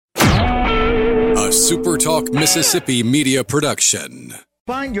SuperTalk Mississippi media production.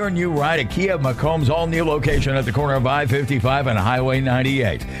 Find your new ride at Kia Macomb's all-new location at the corner of I-55 and Highway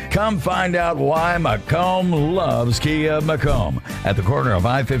 98. Come find out why Macomb loves Kia Macomb at the corner of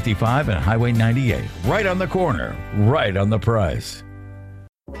I-55 and Highway 98. Right on the corner, right on the price.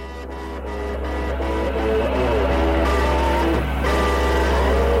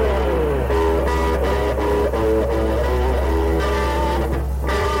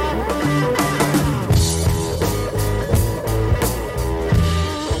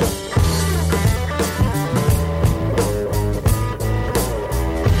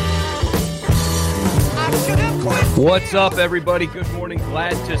 What's up, everybody? Good morning.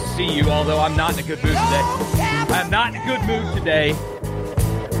 Glad to see you, although I'm not in a good mood today. I'm not in a good mood today.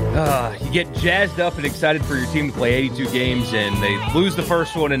 You get jazzed up and excited for your team to play 82 games, and they lose the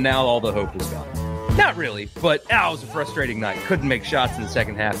first one, and now all the hope is gone. Not really, but it was a frustrating night. Couldn't make shots in the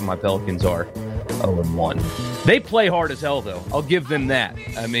second half, and my Pelicans are 0-1. They play hard as hell, though. I'll give them that.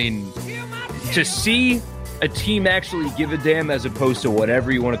 I mean, to see a team actually give a damn as opposed to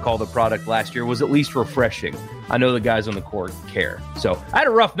whatever you want to call the product last year was at least refreshing. I know the guys on the court care. So I had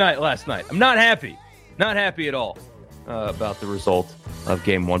a rough night last night. I'm not happy. Not happy at all about the result of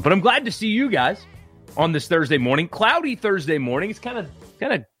game one. But I'm glad to see you guys on this Thursday morning. Cloudy Thursday morning. It's kind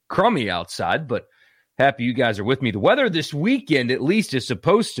of crummy outside, but happy you guys are with me. The weather this weekend at least is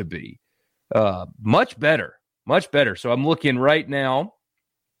supposed to be much better. Much better. So I'm looking right now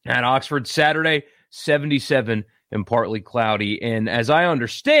at Oxford Saturday, 77 and partly cloudy. And as I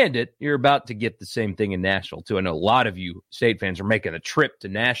understand it, you're about to get the same thing in Nashville, too. I know a lot of you State fans are making a trip to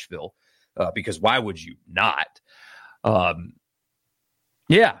Nashville because why would you not?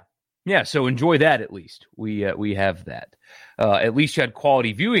 Yeah, so enjoy that at least. We have that. At least you had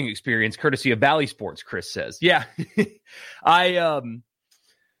quality viewing experience courtesy of Valley Sports, Chris says. Yeah, I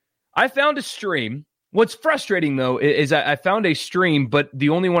found a stream. What's frustrating, though, is I found a stream, but the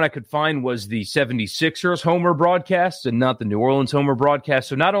only one I could find was the 76ers Homer broadcast and not the New Orleans Homer broadcast.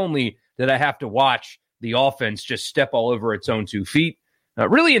 So not only did I have to watch the offense just step all over its own 2 feet,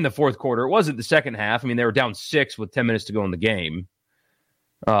 really in the fourth quarter, it wasn't the second half. I mean, they were down 6 with 10 minutes to go in the game.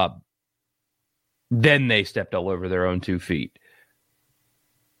 Then they stepped all over their own 2 feet.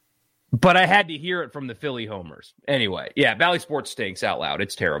 But I had to hear it from the Philly homers. Anyway, yeah, Valley Sports stinks out loud.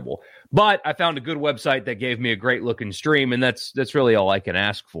 It's terrible. But I found a good website that gave me a great-looking stream, and that's really all I can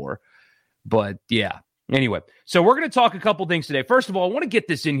ask for. But, yeah. Anyway, so we're going to talk a couple things today. First of all, I want to get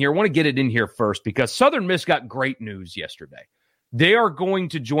this in here. I want to get it in here first because Southern Miss got great news yesterday. They are going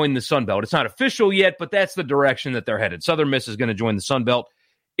to join the Sun Belt. It's not official yet, but that's the direction that they're headed. Southern Miss is going to join the Sun Belt.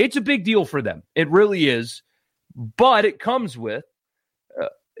 It's a big deal for them. It really is. But it comes with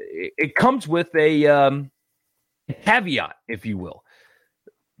a caveat, if you will.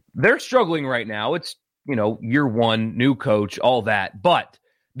 They're struggling right now. It's, year one, new coach, all that. But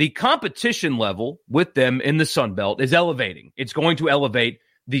the competition level with them in the Sun Belt is elevating. It's going to elevate.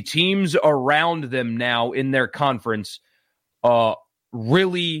 The teams around them now in their conference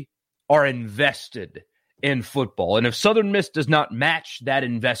really are invested in football. And if Southern Miss does not match that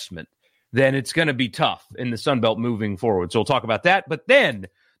investment, then it's going to be tough in the Sun Belt moving forward. So we'll talk about that. But then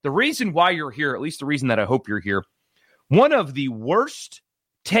the reason why you're here, at least the reason that I hope you're here, one of the worst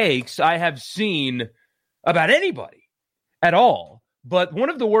takes I have seen about anybody at all, but one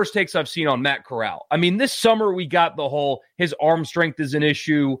of the worst takes I've seen on Matt Corral. I mean, this summer we got the whole, his arm strength is an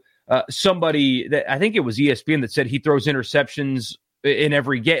issue. Somebody that I think it was ESPN that said he throws interceptions in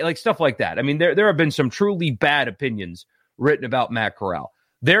every game, like stuff like that. I mean, there have been some truly bad opinions written about Matt Corral.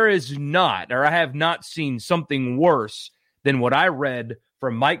 There is not, or I have not seen something worse than what I read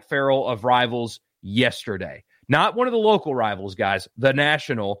from Mike Farrell of Rivals yesterday. Not one of the local Rivals guys, the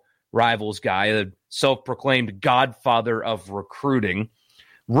national Rivals guy, the self-proclaimed godfather of recruiting,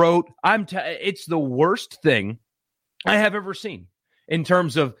 wrote, it's the worst thing I have ever seen in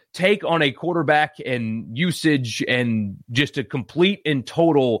terms of take on a quarterback and usage and just a complete and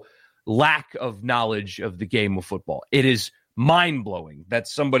total lack of knowledge of the game of football. It is mind-blowing that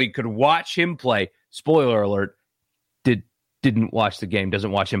somebody could watch him play. Spoiler alert, didn't watch the game,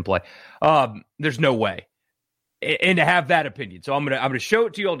 doesn't watch him play. There's no way. And to have that opinion. So I'm gonna show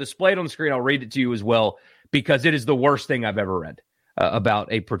it to you. I'll display it on the screen. I'll read it to you as well because it is the worst thing I've ever read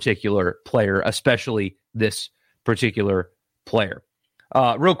about a particular player, especially this particular player.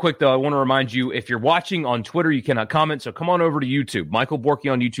 Real quick, though, I want to remind you, if you're watching on Twitter, you cannot comment. So come on over to YouTube. Michael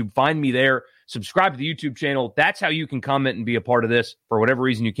Borky on YouTube. Find me there. Subscribe to the YouTube channel. That's how you can comment and be a part of this. For whatever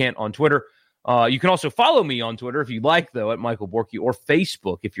reason, you can't on Twitter. You can also follow me on Twitter if you'd like, though, at Michael Borky, or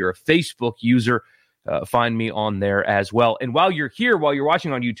Facebook. If you're a Facebook user, find me on there as well. And while you're here, while you're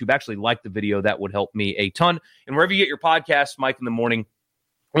watching on YouTube, actually like the video. That would help me a ton. And wherever you get your podcasts, Mike in the Morning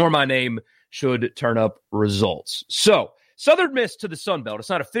or my name should turn up results. So Southern Miss to the Sun Belt. It's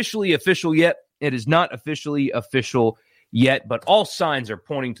not officially official yet. It is not officially official yet, but all signs are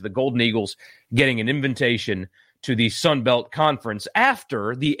pointing to the Golden Eagles getting an invitation to the Sun Belt Conference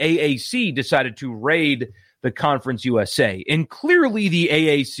after the AAC decided to raid the Conference USA. And clearly the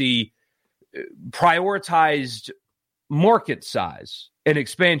AAC prioritized market size and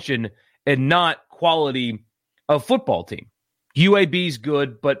expansion and not quality of football team. UAB's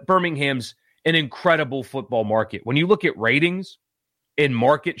good, but Birmingham's an incredible football market. When you look at ratings and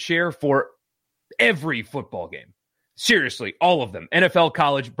market share for every football game, seriously, all of them, NFL,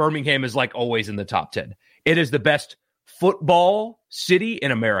 college, Birmingham is like always in the top 10. It is the best football city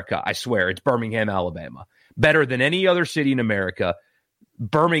in America. I swear, it's Birmingham, Alabama. Better than any other city in America.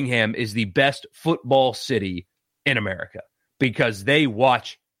 Birmingham is the best football city in America because they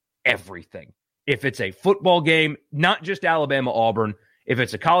watch everything. If it's a football game, not just Alabama, Auburn, if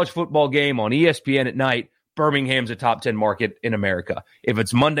it's a college football game on ESPN at night, Birmingham's a top 10 market in America. If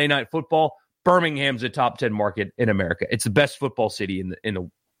it's Monday Night Football, Birmingham's a top 10 market in America. It's the best football city in the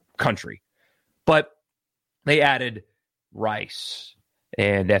country. But they added Rice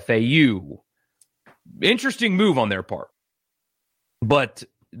and FAU. Interesting move on their part. But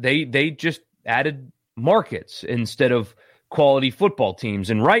they just added markets instead of quality football teams.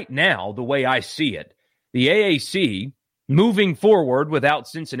 And right now, the way I see it, the AAC moving forward without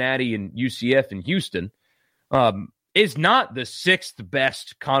Cincinnati and UCF and Houston is not the sixth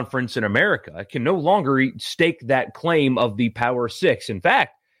best conference in America. It can no longer stake that claim of the Power Six. In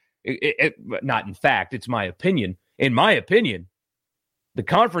fact, it's my opinion. In my opinion, the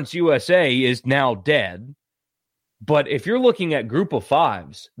Conference USA is now dead. But if you're looking at Group of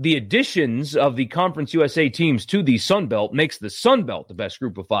Fives, the additions of the Conference USA teams to the Sun Belt makes the Sun Belt the best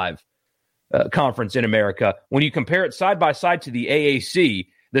Group of Five conference in America. When you compare it side by side to the AAC,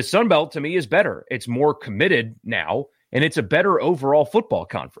 the Sun Belt, to me, is better. It's more committed now, and it's a better overall football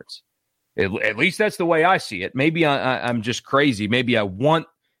conference. At least that's the way I see it. Maybe I'm just crazy. Maybe I want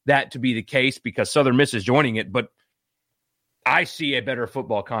that to be the case because Southern Miss is joining it, but I see a better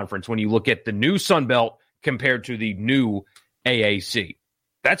football conference when you look at the new Sun Belt compared to the new AAC.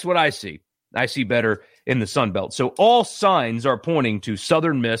 That's what I see. I see better in the Sun Belt. So all signs are pointing to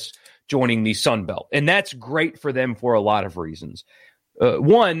Southern Miss joining the Sun Belt, and that's great for them for a lot of reasons.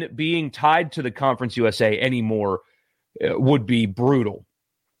 One, being tied to the Conference USA anymore would be brutal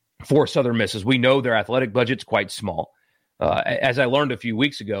for Southern Miss, as we know their athletic budget's quite small. As I learned a few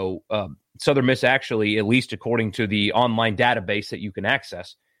weeks ago, Southern Miss actually, at least according to the online database that you can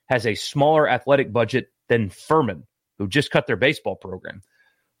access, has a smaller athletic budget than Furman, who just cut their baseball program.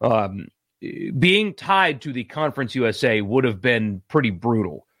 Being tied to the Conference USA would have been pretty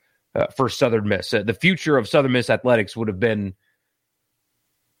brutal for Southern Miss. The future of Southern Miss athletics would have been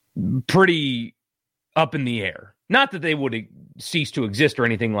pretty up in the air. Not that they would cease to exist or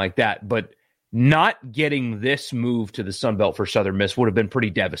anything like that, but not getting this move to the Sun Belt for Southern Miss would have been pretty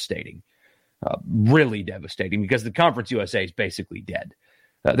devastating. Really devastating, because the Conference USA is basically dead.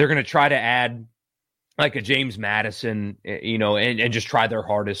 They're going to try to add like a James Madison, and just try their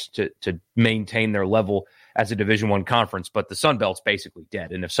hardest to maintain their level as a Division I conference. But the Sun Belt's basically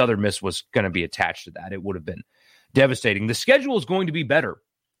dead. And if Southern Miss was going to be attached to that, it would have been devastating. The schedule is going to be better,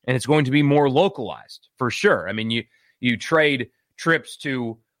 and it's going to be more localized for sure. I mean, you trade trips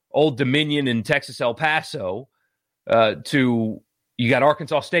to Old Dominion and Texas El Paso you got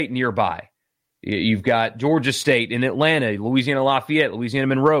Arkansas State nearby. You've got Georgia State in Atlanta, Louisiana Lafayette, Louisiana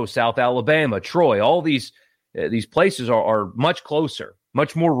Monroe, South Alabama, Troy. All these places are much closer,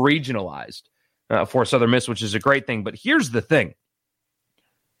 much more regionalized for Southern Miss, which is a great thing. But here's the thing.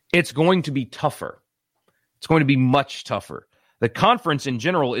 It's going to be tougher. It's going to be much tougher. The conference in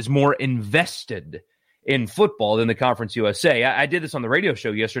general is more invested in football than the Conference USA. I did this on the radio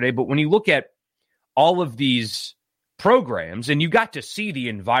show yesterday, but when you look at all of these programs, and you got to see the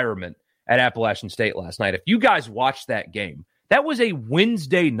environment at Appalachian State last night. If you guys watched that game, that was a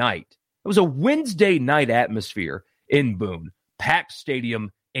Wednesday night. It was a Wednesday night atmosphere in Boone. Packed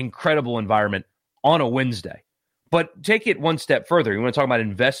stadium, incredible environment on a Wednesday. But take it one step further. You want to talk about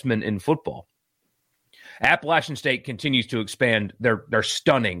investment in football. Appalachian State continues to expand their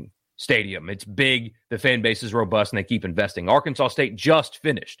stunning stadium. It's big, the fan base is robust, and they keep investing. Arkansas State just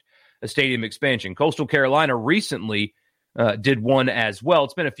finished a stadium expansion. Coastal Carolina recently did one as well.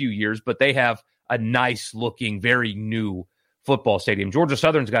 It's been a few years, but they have a nice-looking, very new football stadium. Georgia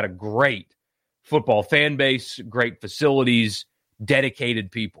Southern's got a great football fan base, great facilities,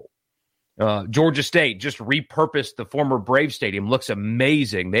 dedicated people. Georgia State just repurposed the former Brave Stadium. Looks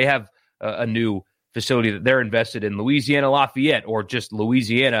amazing. They have a new facility that they're invested in. Louisiana Lafayette, or just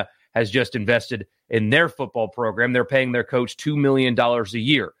Louisiana, has just invested in their football program. They're paying their coach $2 million a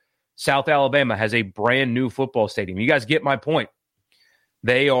year. South Alabama has a brand new football stadium. You guys get my point.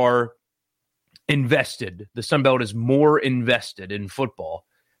 They are invested. The Sun Belt is more invested in football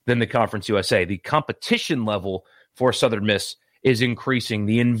than the Conference USA. The competition level for Southern Miss is increasing.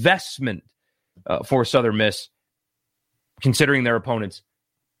 The investment for Southern Miss, considering their opponents,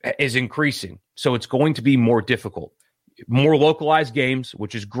 is increasing. So it's going to be more difficult. More localized games,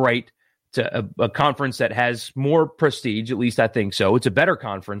 which is great. To a conference that has more prestige, at least I think so. It's a better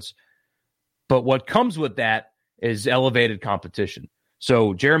conference. But what comes with that is elevated competition.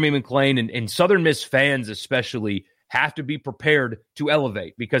 So Jeremy McClain and Southern Miss fans especially have to be prepared to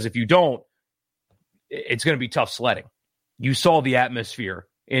elevate, because if you don't, it's going to be tough sledding. You saw the atmosphere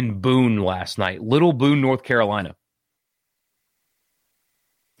in Boone last night, Little Boone, North Carolina,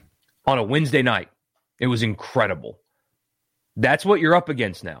 on a Wednesday night. It was incredible. That's what you're up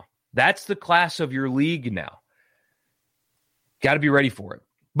against now. That's the class of your league now. Got to be ready for it.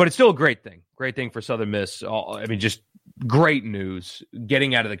 But it's still a great thing. Great thing for Southern Miss. I mean, just great news.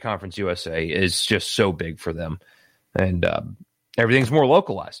 Getting out of the Conference USA is just so big for them. And everything's more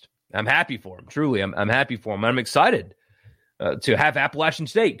localized. I'm happy for them. Truly, I'm happy for them. I'm excited to have Appalachian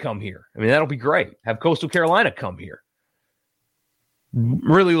State come here. I mean, that'll be great. Have Coastal Carolina come here.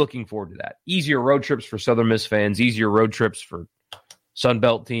 Really looking forward to that. Easier road trips for Southern Miss fans. Easier road trips for Sun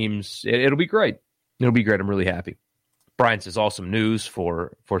Belt teams. It'll be great. It'll be great. I'm really happy. Brian says, awesome news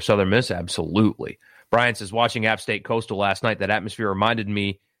for Southern Miss. Absolutely. Brian says, watching App State Coastal last night, that atmosphere reminded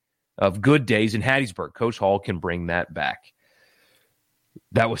me of good days in Hattiesburg. Coach Hall can bring that back.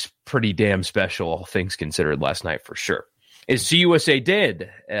 That was pretty damn special, all things considered, last night for sure. Is CUSA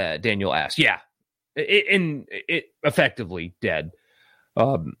dead? Daniel asked. Yeah, it effectively dead.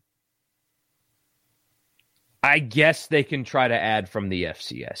 I guess they can try to add from the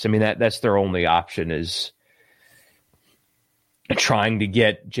FCS. I mean, that's their only option, is trying to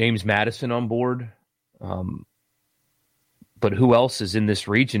get James Madison on board. But who else is in this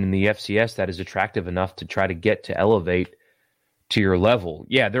region in the FCS that is attractive enough to try to get to elevate to your level?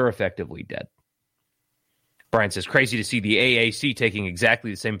 Yeah, they're effectively dead. Brian says, crazy to see the AAC taking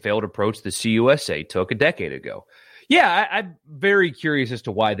exactly the same failed approach the CUSA took a decade ago. Yeah, I'm very curious as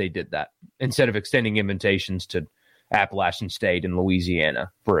to why they did that instead of extending invitations to Appalachian State and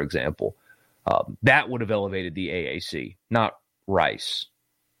Louisiana, for example. That would have elevated the AAC, not Rice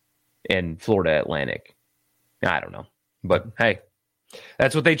and Florida Atlantic. I don't know. But, hey,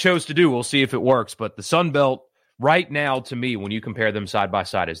 that's what they chose to do. We'll see if it works. But the Sun Belt, right now, to me, when you compare them side by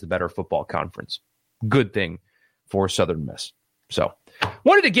side, is the better football conference. Good thing for Southern Miss. So,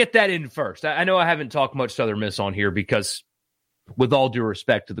 wanted to get that in first. I know I haven't talked much Southern Miss on here because, with all due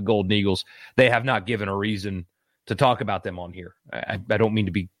respect to the Golden Eagles, they have not given a reason to talk about them on here. I don't mean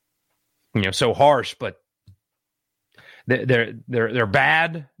to be, so harsh, but they're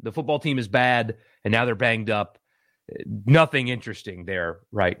bad. The football team is bad, and now they're banged up. Nothing interesting there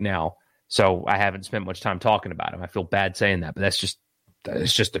right now. So I haven't spent much time talking about them. I feel bad saying that, but that's just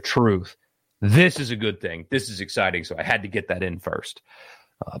the truth. This is a good thing. This is exciting, so I had to get that in first.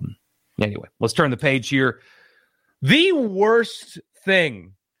 Anyway, let's turn the page here. The worst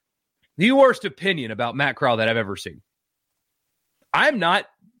opinion about Matt Corral that I've ever seen. I'm not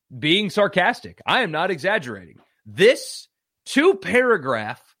being sarcastic. I am not exaggerating. This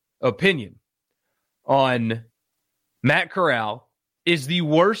 2-paragraph opinion on Matt Corral is the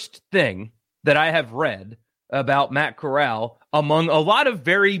worst thing that I have read about Matt Corral among a lot of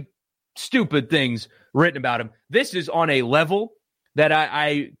very stupid things written about him. This is on a level that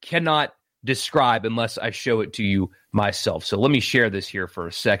I cannot describe unless I show it to you myself. So let me share this here for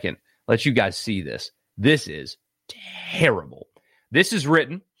a second. Let you guys see this. This is terrible. This is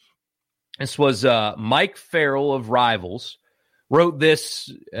written. This was Mike Farrell of Rivals wrote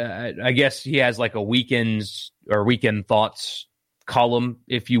this. I guess he has like a weekend thoughts column,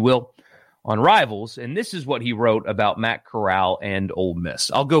 if you will, on Rivals. And this is what he wrote about Matt Corral and Ole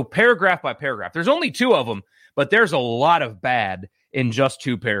Miss. I'll go paragraph by paragraph. There's only 2 of them, but there's a lot of bad in just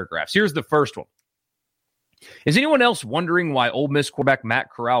 2 paragraphs. Here's the first one. Is anyone else wondering why Ole Miss quarterback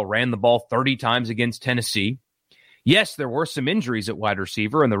Matt Corral ran the ball 30 times against Tennessee? Yes, there were some injuries at wide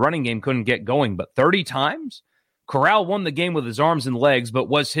receiver, and the running game couldn't get going, but 30 times? Corral won the game with his arms and legs, but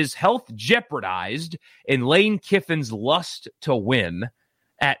was his health jeopardized in Lane Kiffin's lust to win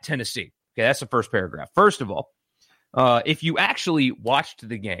at Tennessee? Okay, that's the first paragraph. First of all, if you actually watched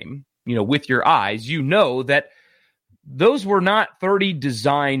the game, with your eyes, you know that those were not 30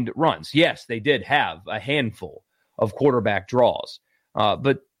 designed runs. Yes, they did have a handful of quarterback draws,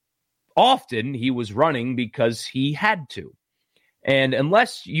 but often he was running because he had to. And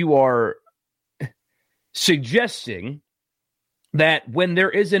unless you are suggesting that when there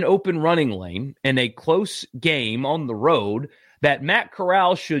is an open running lane in a close game on the road, that Matt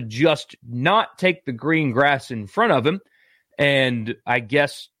Corral should just not take the green grass in front of him and, I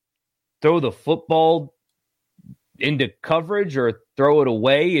guess, throw the football into coverage or throw it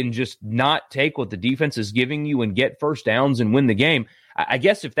away and just not take what the defense is giving you and get first downs and win the game. I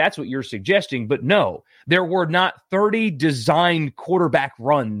guess if that's what you're suggesting, but no, there were not 30 designed quarterback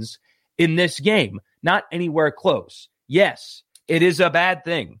runs in this game, not anywhere close. Yes, it is a bad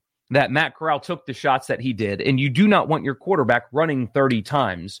thing that Matt Corral took the shots that he did, and you do not want your quarterback running 30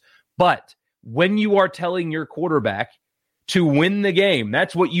 times. But when you are telling your quarterback to win the game,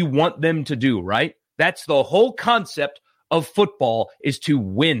 that's what you want them to do, right? That's the whole concept of football, is to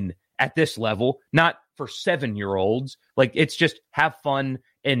win at this level, not for 7-year-olds. Like, it's just have fun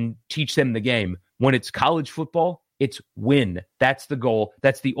and teach them the game. When it's college football, it's win. That's the goal.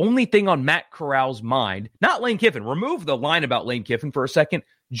 That's the only thing on Matt Corral's mind. Not Lane Kiffin. Remove the line about Lane Kiffin for a second.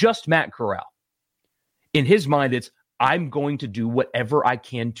 Just Matt Corral. In his mind, it's, I'm going to do whatever I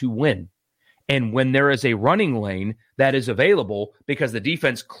can to win. And when there is a running lane that is available because the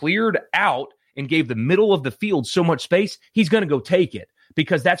defense cleared out and gave the middle of the field so much space, he's going to go take it,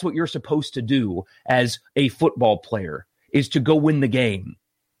 because that's what you're supposed to do as a football player, is to go win the game.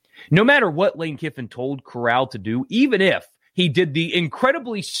 No matter what Lane Kiffin told Corral to do, even if he did the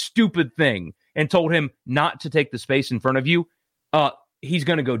incredibly stupid thing and told him not to take the space in front of you, he's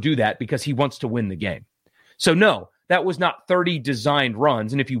going to go do that because he wants to win the game. So no, that was not 30 designed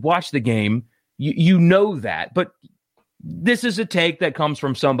runs. And if you watch the game, you know that. But this is a take that comes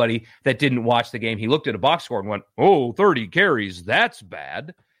from somebody that didn't watch the game. He looked at a box score and went, 30 carries, that's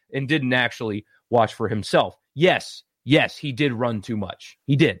bad, and didn't actually watch for himself. Yes, he did run too much.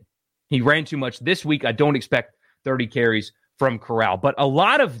 He did. He ran too much. This week, I don't expect 30 carries from Corral. But a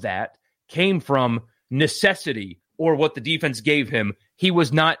lot of that came from necessity, or what the defense gave him. He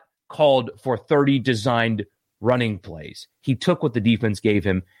was not called for 30 designed running plays. He took what the defense gave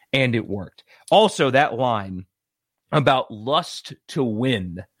him, and it worked. Also, that line about lust to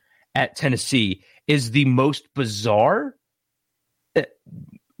win at Tennessee is the most bizarre.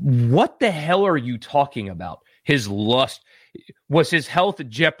 What the hell are you talking about? His lust. Was his health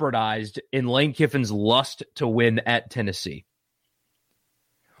jeopardized in Lane Kiffin's lust to win at Tennessee?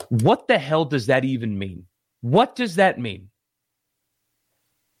 What the hell does that even mean? What does that mean?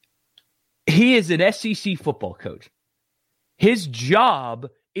 He is an SEC football coach. His job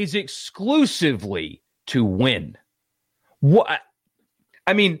is exclusively to win. What?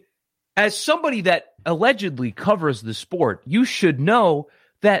 I mean, as somebody that allegedly covers the sport, you should know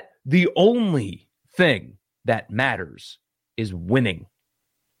that the only thing that matters is winning.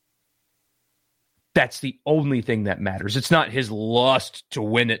 That's the only thing that matters. It's not his lust to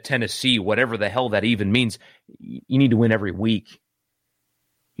win at Tennessee, whatever the hell that even means. You need to win every week.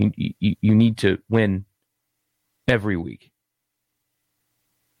 You need to win every week.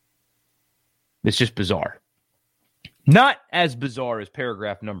 It's just bizarre. Not as bizarre as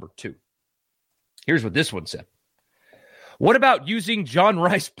paragraph number 2. Here's what this one said. What about using John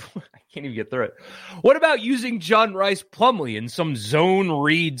Rice? I can't even get through it. What about using John Rice Plumlee in some zone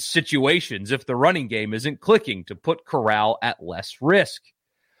read situations if the running game isn't clicking to put Corral at less risk?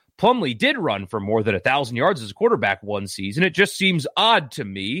 Plumlee did run for more than 1,000 yards as a quarterback one season. It just seems odd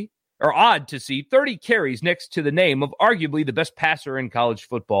to see 30 carries next to the name of arguably the best passer in college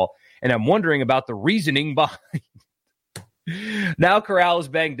football. And I'm wondering about the reasoning behind. Now Corral is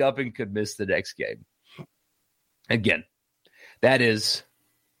banged up and could miss the next game. Again, that is,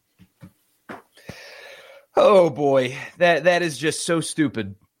 oh boy, that is just so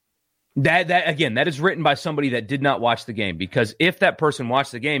stupid. That is written by somebody that did not watch the game, because if that person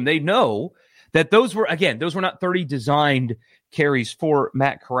watched the game, they know that those were not 30 designed carries for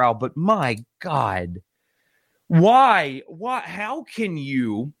Matt Corral. But my God, why, how can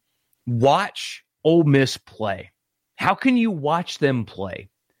you watch Ole Miss play? How can you watch them play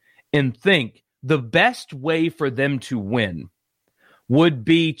and think the best way for them to win would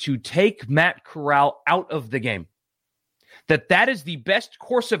be to take Matt Corral out of the game? That is the best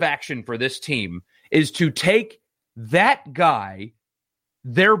course of action for this team, is to take that guy,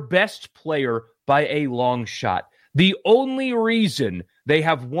 their best player, by a long shot. The only reason they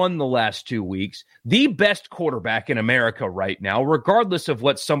have won the last 2 weeks, the best quarterback in America right now, regardless of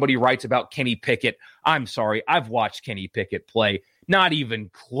what somebody writes about Kenny Pickett. I'm sorry, I've watched Kenny Pickett play. Not even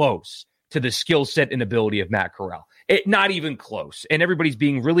close to the skill set and ability of Matt Corral. Not even close. And everybody's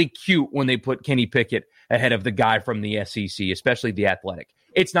being really cute when they put Kenny Pickett ahead of the guy from the SEC, especially the Athletic.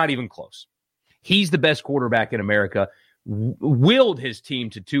 It's not even close. He's the best quarterback in America, willed his team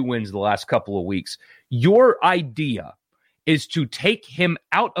to 2 wins the last couple of weeks. Your idea is to take him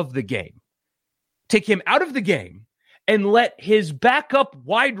out of the game. Take him out of the game and let his backup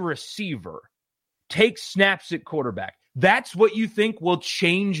wide receiver take snaps at quarterback. That's what you think will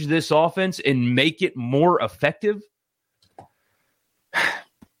change this offense and make it more effective?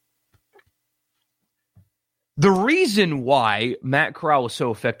 The reason why Matt Corral was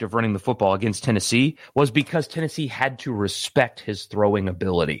so effective running the football against Tennessee was because Tennessee had to respect his throwing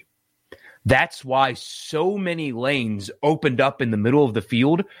ability. That's why so many lanes opened up in the middle of the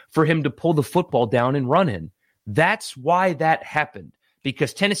field for him to pull the football down and run in. That's why that happened,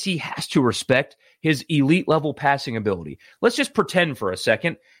 because Tennessee has to respect his elite level passing ability. Let's just pretend for a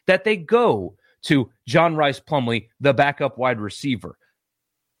second that they go to John Rhys Plumlee, the backup wide receiver.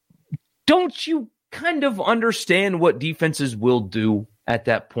 Don't you kind of understand what defenses will do at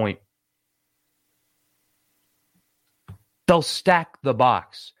that point? They'll stack the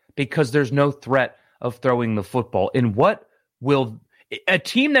box because there's no threat of throwing the football. And what will a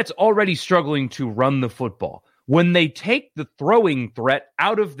team that's already struggling to run the football, when they take the throwing threat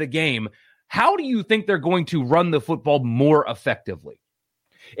out of the game, how do you think they're going to run the football more effectively?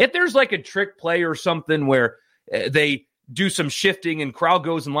 If there's like a trick play or something where they do some shifting and Corral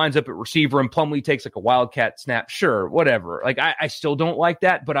goes and lines up at receiver and Plumlee takes like a wildcat snap, sure, whatever. Like I still don't like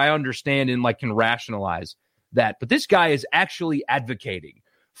that, but I understand and like can rationalize that. But this guy is actually advocating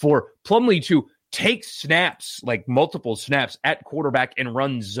for Plumlee to take snaps, like multiple snaps at quarterback and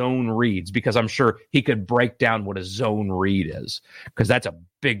run zone reads, because I'm sure he could break down what a zone read is, because that's a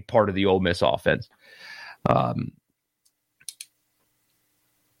big part of the Ole Miss offense.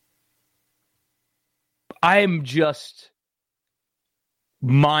 I'm just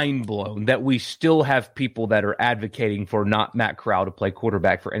mind blown that we still have people that are advocating for not Matt Corral to play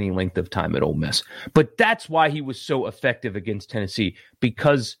quarterback for any length of time at Ole Miss. But that's why he was so effective against Tennessee,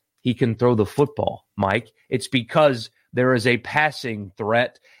 because he can throw the football, Mike. It's because there is a passing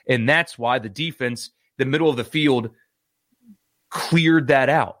threat, and that's why the defense, the middle of the field, cleared that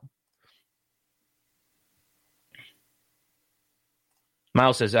out.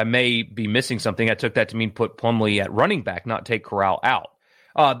 Miles says, I may be missing something. I took that to mean put Plumlee at running back, not take Corral out.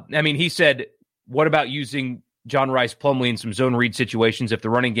 He said, what about using John Rhys Plumlee in some zone read situations if the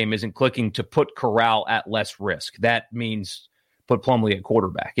running game isn't clicking to put Corral at less risk? That means put Plumlee at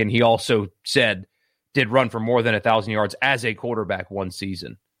quarterback. And he also said, did run for more than 1,000 yards as a quarterback one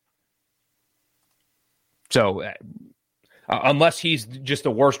season. So unless he's just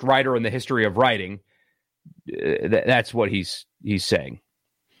the worst writer in the history of writing, that's what he's saying.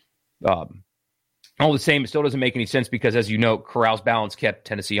 All the same, it still doesn't make any sense because, as you know, Corral's balance kept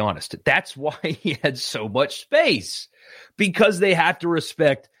Tennessee honest. That's why he had so much space, because they have to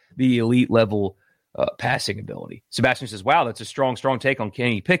respect the elite level passing ability. Sebastian says, wow, that's a strong take on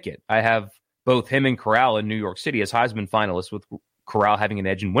Kenny Pickett. I have both him and Corral in New York City as Heisman finalists, with Corral having an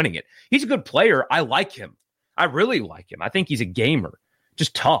edge in winning it. He's a good player. I like him. I really like him. I think he's a gamer,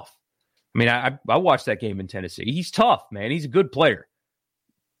 just tough. I mean, I watched that game in Tennessee. He's tough, man. He's a good player.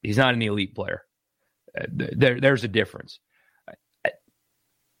 He's not an elite player. There's a difference.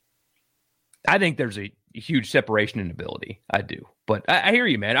 I think there's a huge separation in ability. I do. But I hear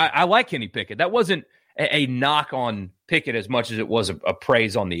you, man. I like Kenny Pickett. That wasn't a knock on Pickett as much as it was a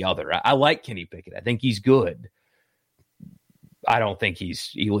praise on the other. I like Kenny Pickett. I think he's good. I don't think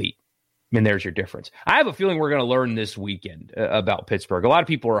he's elite. I mean, there's your difference. I have a feeling we're going to learn this weekend about Pittsburgh. A lot of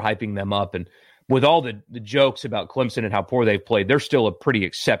people are hyping them up, and with all the jokes about Clemson and how poor they've played, they're still a pretty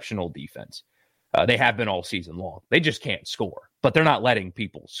exceptional defense. They have been all season long. They just can't score, but they're not letting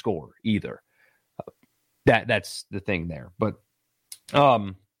people score either. That's the thing there. But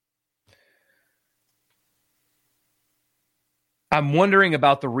I'm wondering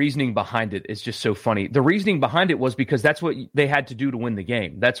about the reasoning behind it. It's just so funny. The reasoning behind it was because that's what they had to do to win the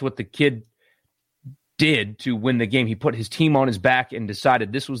game. That's what the kid did to win the game. He put his team on his back and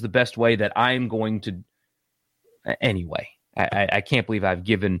decided this was the best way that I'm going to. Anyway, I can't believe I've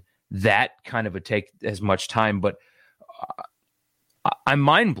given that kind of a take as much time, but I'm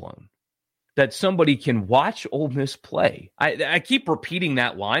mind blown that somebody can watch Ole Miss play. I keep repeating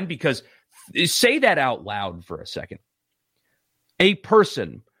that line because say that out loud for a second. A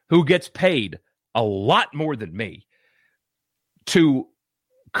person who gets paid a lot more than me to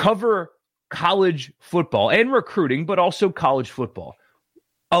cover college football and recruiting, but also college football,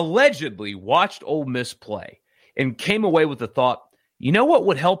 allegedly watched Ole Miss play and came away with the thought, you know what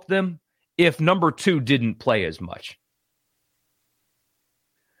would help them if number 2 didn't play as much?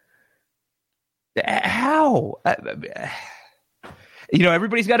 How?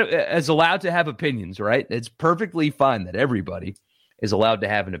 Everybody's is allowed to have opinions, right? It's perfectly fine that everybody is allowed to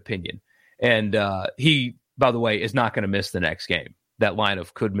have an opinion. And he, by the way, is not going to miss the next game. That line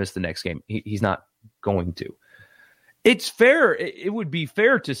of could miss the next game. He's not going to. It's fair. It would be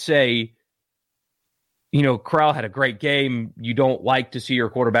fair to say, Corral had a great game. You don't like to see your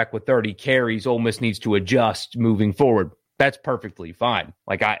quarterback with 30 carries. Ole Miss needs to adjust moving forward. That's perfectly fine.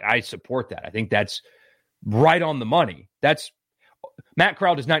 Like, I support that. I think that's right on the money. Matt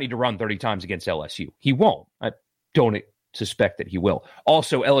Corral does not need to run 30 times against LSU. He won't. I don't suspect that he will.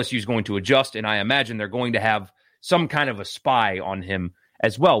 Also, LSU is going to adjust, and I imagine they're going to have some kind of a spy on him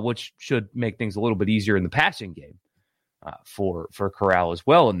as well, which should make things a little bit easier in the passing game for Corral as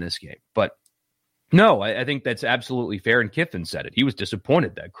well in this game. But no, I think that's absolutely fair, and Kiffin said it. He was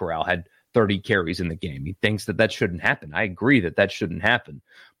disappointed that Corral had 30 carries in the game. He thinks that shouldn't happen. I agree that shouldn't happen.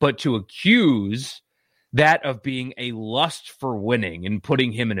 But to accuse that of being a lust for winning and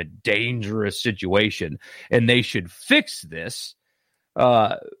putting him in a dangerous situation, and they should fix this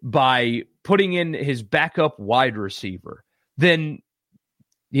by putting in his backup wide receiver, then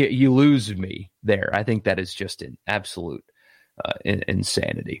you lose me there. I think that is just an absolute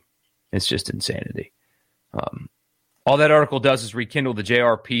insanity. It's just insanity. All that article does is rekindle the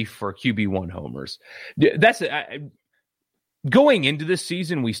JRP for QB1 homers. Going into this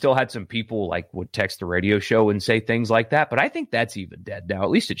season, we still had some people would text the radio show and say things like that, but I think that's even dead now. At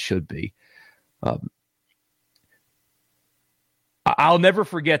least it should be. I'll never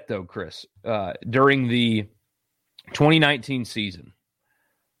forget, though, Chris, during the 2019 season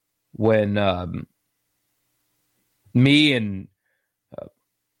when me and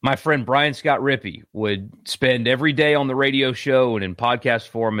my friend Brian Scott Rippey would spend every day on the radio show and in podcast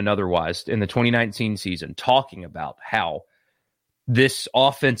form and otherwise in the 2019 season talking about how this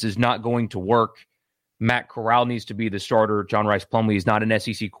offense is not going to work. Matt Corral needs to be the starter. John Rice Plumlee is not an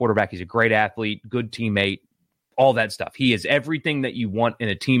SEC quarterback. He's a great athlete, good teammate, all that stuff. He is everything that you want in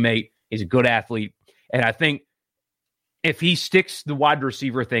a teammate. He's a good athlete. And I think if he sticks the wide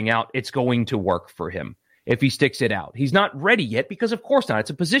receiver thing out, it's going to work for him. If he sticks it out, he's not ready yet because, of course not.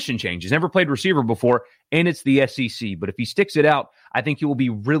 It's a position change. He's never played receiver before, and it's the SEC. But if he sticks it out, I think he will be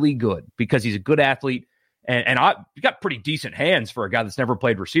really good because he's a good athlete. And he got pretty decent hands for a guy that's never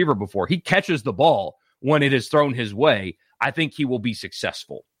played receiver before. He catches the ball when it is thrown his way. I think he will be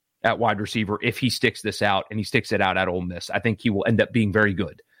successful at wide receiver if he sticks this out, and he sticks it out at Ole Miss. I think he will end up being very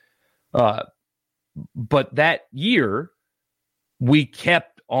good. But that year, we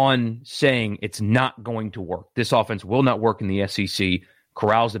kept on saying it's not going to work. This offense will not work in the SEC.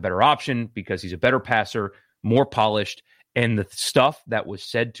 Corral's the better option because he's a better passer, more polished. And the stuff that was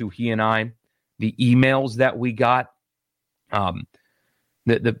said to he and I, the emails that we got,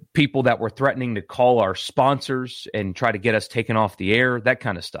 the people that were threatening to call our sponsors and try to get us taken off the air, that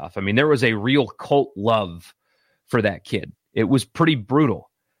kind of stuff. I mean, there was a real cult love for that kid. It was pretty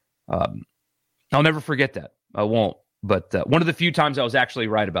brutal. I'll never forget that. I won't. But one of the few times I was actually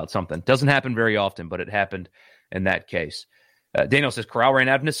right about something. Doesn't happen very often, but it happened in that case. Daniel says Corral ran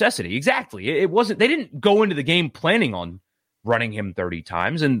out of necessity. Exactly. It wasn't. They didn't go into the game planning on running him 30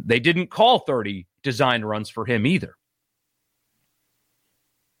 times, and they didn't call 30 designed runs for him either.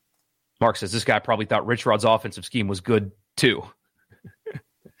 Mark says this guy probably thought Rich Rod's offensive scheme was good too.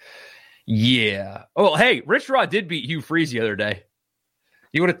 Yeah. Oh, hey, Rich Rod did beat Hugh Freeze the other day.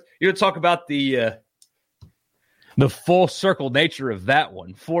 You want to talk about the full circle nature of that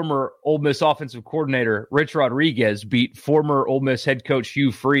one. Former Ole Miss offensive coordinator Rich Rodriguez beat former Ole Miss head coach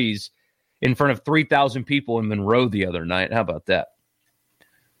Hugh Freeze in front of 3,000 people in Monroe the other night. How about that?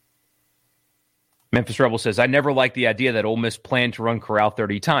 Memphis Rebel says, I never liked the idea that Ole Miss planned to run Corral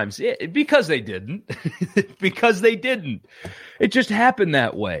 30 times. Because they didn't. Because they didn't. It just happened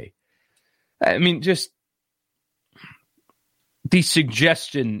that way. I mean, just the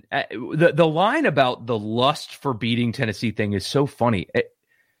suggestion, the line about the lust for beating Tennessee thing is so funny.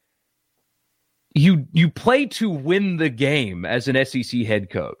 You play to win the game as an SEC head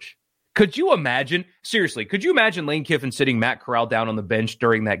coach. Could you imagine, seriously, could you imagine Lane Kiffin sitting Matt Corral down on the bench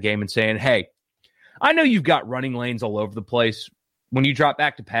during that game and saying, hey, I know you've got running lanes all over the place. When you drop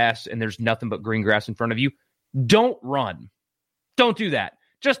back to pass and there's nothing but green grass in front of you, don't run. Don't do that.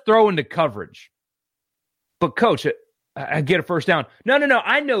 Just throw into coverage. But coach, I get a first down. No.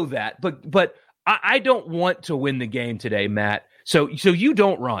 I know that, but I don't want to win the game today, Matt. So you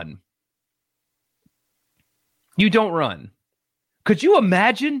don't run. You don't run. Could you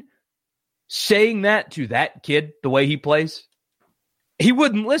imagine saying that to that kid the way he plays? He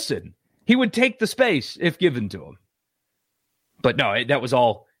wouldn't listen. He would take the space if given to him. But no, that was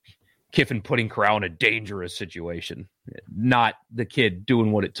all Kiffin putting Corral in a dangerous situation, not the kid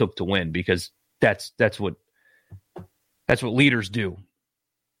doing what it took to win, because that's what leaders do.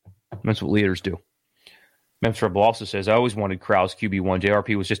 That's what leaders do. Memphis Rebel also says, I always wanted Corral's QB1.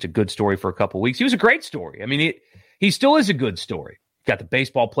 JRP was just a good story for a couple of weeks. He was a great story. I mean, he still is a good story. Got the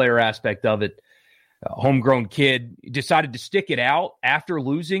baseball player aspect of it. Homegrown kid, decided to stick it out after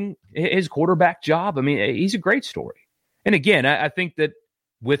losing his quarterback job. I mean, he's a great story. And again, I think that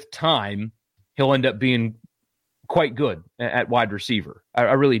with time, he'll end up being quite good at wide receiver.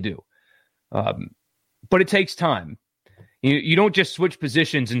 I really do. But it takes time. You don't just switch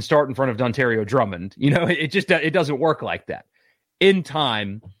positions and start in front of Dontario Drummond. You know, it doesn't work like that. In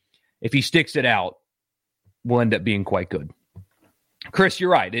time, if he sticks it out, we'll end up being quite good. Chris, you're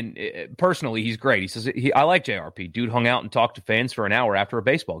right. And personally, he's great. He says, I like JRP. Dude hung out and talked to fans for an hour after a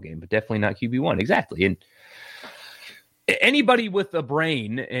baseball game, but definitely not QB1. Exactly. And anybody with a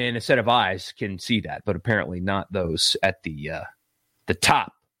brain and a set of eyes can see that, but apparently not those at the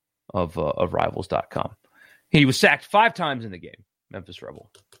top of Rivals.com. He was sacked 5 times in the game, Memphis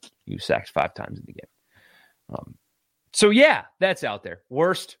Rebel. He was sacked 5 times in the game. So, yeah, that's out there.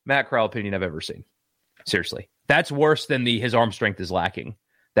 Worst Matt Corral opinion I've ever seen. Seriously. That's worse than his arm strength is lacking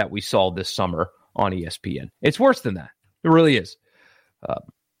that we saw this summer on ESPN. It's worse than that. It really is.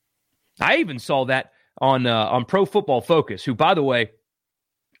 I even saw that on Pro Football Focus, who, by the way,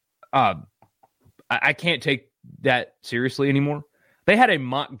 I can't take that seriously anymore. They had a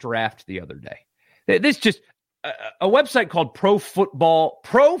mock draft the other day. This just a website called Pro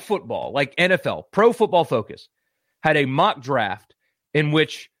Football, like NFL, Pro Football Focus, had a mock draft in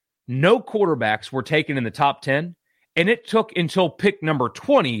which no quarterbacks were taken in the top 10, and it took until pick number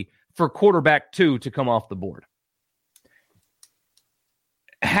 20 for quarterback 2 to come off the board.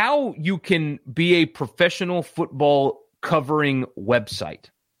 How you can be a professional football covering website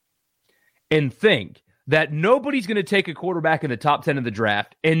and think that nobody's going to take a quarterback in the top 10 of the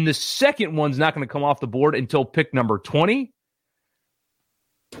draft, and the second one's not going to come off the board until pick number 20?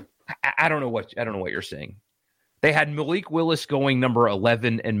 I don't know what you're saying. They had Malik Willis going number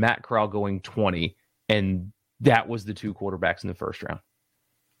 11 and Matt Corral going 20, and that was the 2 quarterbacks in the first round.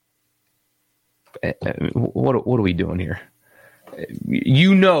 What are we doing here?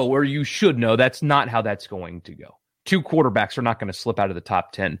 You know, or you should know, that's not how that's going to go. 2 quarterbacks are not going to slip out of the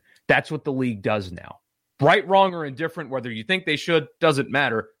top 10. That's what the league does now. Right, wrong, or indifferent, whether you think they should, doesn't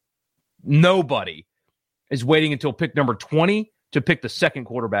matter. Nobody is waiting until pick number 20 to pick the second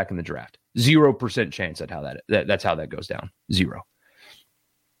quarterback in the draft. 0% chance at how that's how that goes down. 0.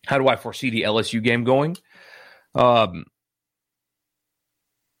 How do I foresee the LSU game going? I'll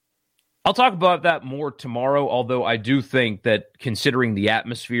talk about that more tomorrow, although I do think that considering the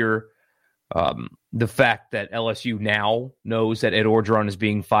atmosphere, the fact that LSU now knows that Ed Orgeron is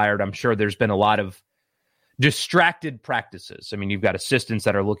being fired, I'm sure there's been a lot of distracted practices. I mean, you've got assistants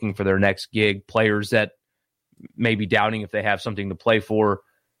that are looking for their next gig, players that may be doubting if they have something to play for.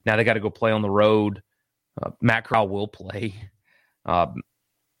 Now they got to go play on the road. Matt Corral will play.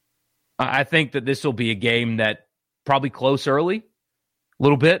 I think that this will be a game that probably close early, a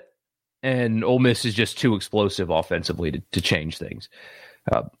little bit, and Ole Miss is just too explosive offensively to change things.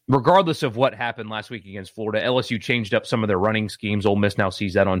 Regardless of what happened last week against Florida, LSU changed up some of their running schemes. Ole Miss now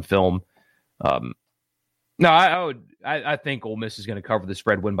sees that on film. I think Ole Miss is going to cover the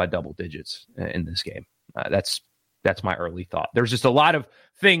spread, win by double digits in this game. That's my early thought. There's just a lot of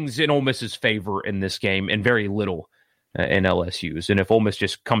things in Ole Miss's favor in this game and very little in LSU's. And if Ole Miss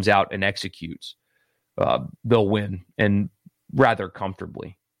just comes out and executes, they'll win, and rather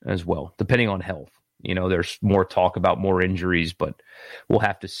comfortably as well, depending on health. You know, there's more talk about more injuries, but we'll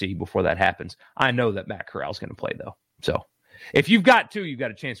have to see before that happens. I know that Matt Corral's going to play, though. So if you've got 2, you've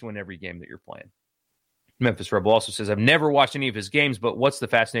got a chance to win every game that you're playing. Memphis Rebel also says, I've never watched any of his games, but what's the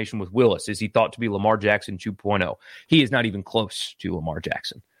fascination with Willis? Is he thought to be Lamar Jackson 2.0? He is not even close to Lamar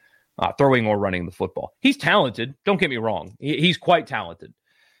Jackson, throwing or running the football. He's talented. Don't get me wrong. He's quite talented.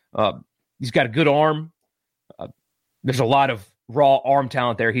 He's got a good arm. There's a lot of raw arm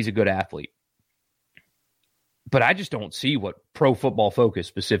talent there. He's a good athlete. But I just don't see what Pro Football Focus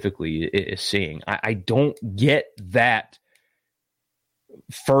specifically is seeing. I don't get that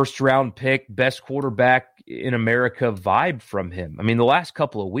first-round pick, best quarterback in America vibe from him. I mean, the last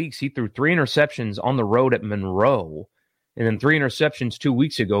couple of weeks, he threw 3 interceptions on the road at Monroe, and then 3 interceptions 2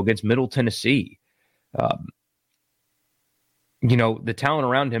 weeks ago against Middle Tennessee. You know, the talent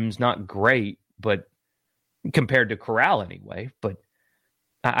around him is not great, but compared to Corral anyway, but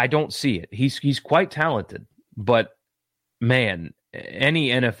I don't see it. He's quite talented, but man, any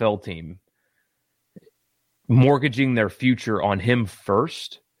NFL team mortgaging their future on him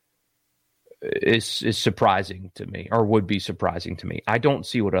first, is surprising to me, or would be surprising to me. I don't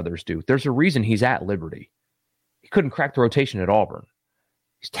see what others do. There's a reason he's at Liberty. He couldn't crack the rotation at Auburn.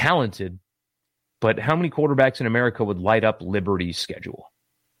 He's talented, but how many quarterbacks in America would light up Liberty's schedule?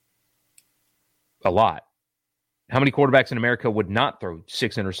 A lot. How many quarterbacks in America would not throw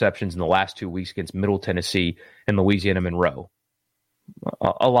 6 interceptions in the last 2 weeks against Middle Tennessee and Louisiana Monroe?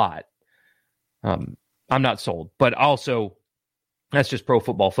 A lot. I'm not sold, but also that's just Pro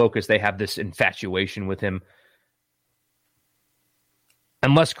Football Focus. They have this infatuation with him.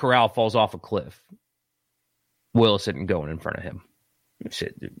 Unless Corral falls off a cliff, Willis isn't going in front of him.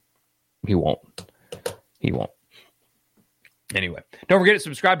 Shit, he won't. He won't. Anyway, don't forget to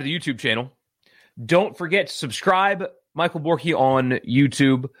subscribe to the YouTube channel. Don't forget to subscribe, Michael Borky, on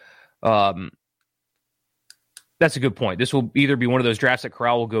YouTube. That's a good point. This will either be one of those drafts that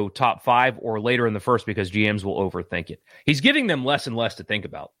Corral will go top 5 or later in the first because GMs will overthink it. He's giving them less and less to think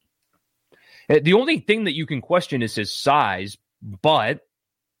about. The only thing that you can question is his size, but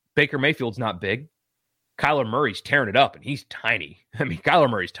Baker Mayfield's not big. Kyler Murray's tearing it up, and he's tiny. I mean, Kyler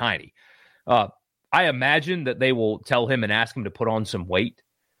Murray's tiny. I imagine that they will tell him and ask him to put on some weight,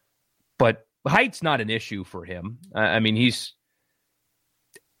 but height's not an issue for him. I mean, he's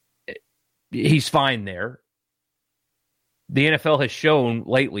fine there. The NFL has shown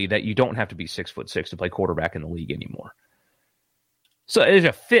lately that you don't have to be 6'6" to play quarterback in the league anymore. So it's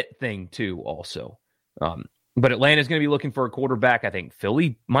a fit thing too, also. But Atlanta's going to be looking for a quarterback. I think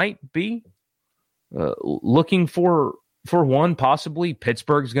Philly might be looking for one, possibly.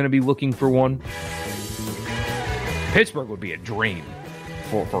 Pittsburgh's going to be looking for one. Pittsburgh would be a dream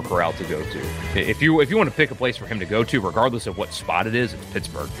for Corral to go to. If you want to pick a place for him to go to, regardless of what spot it is, it's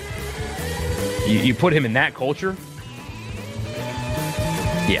Pittsburgh. You put him in that culture.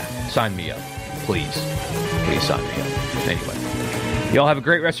 Yeah, sign me up. Please sign me up. Anyway, y'all have a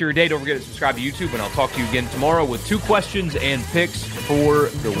great rest of your day. Don't forget to subscribe to YouTube, and I'll talk to you again tomorrow with 2 questions and picks for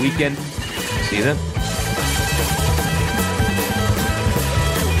the weekend. See you then.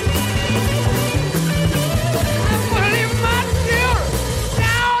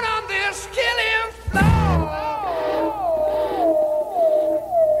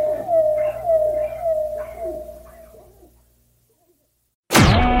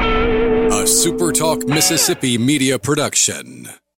 SuperTalk Mississippi Media Production.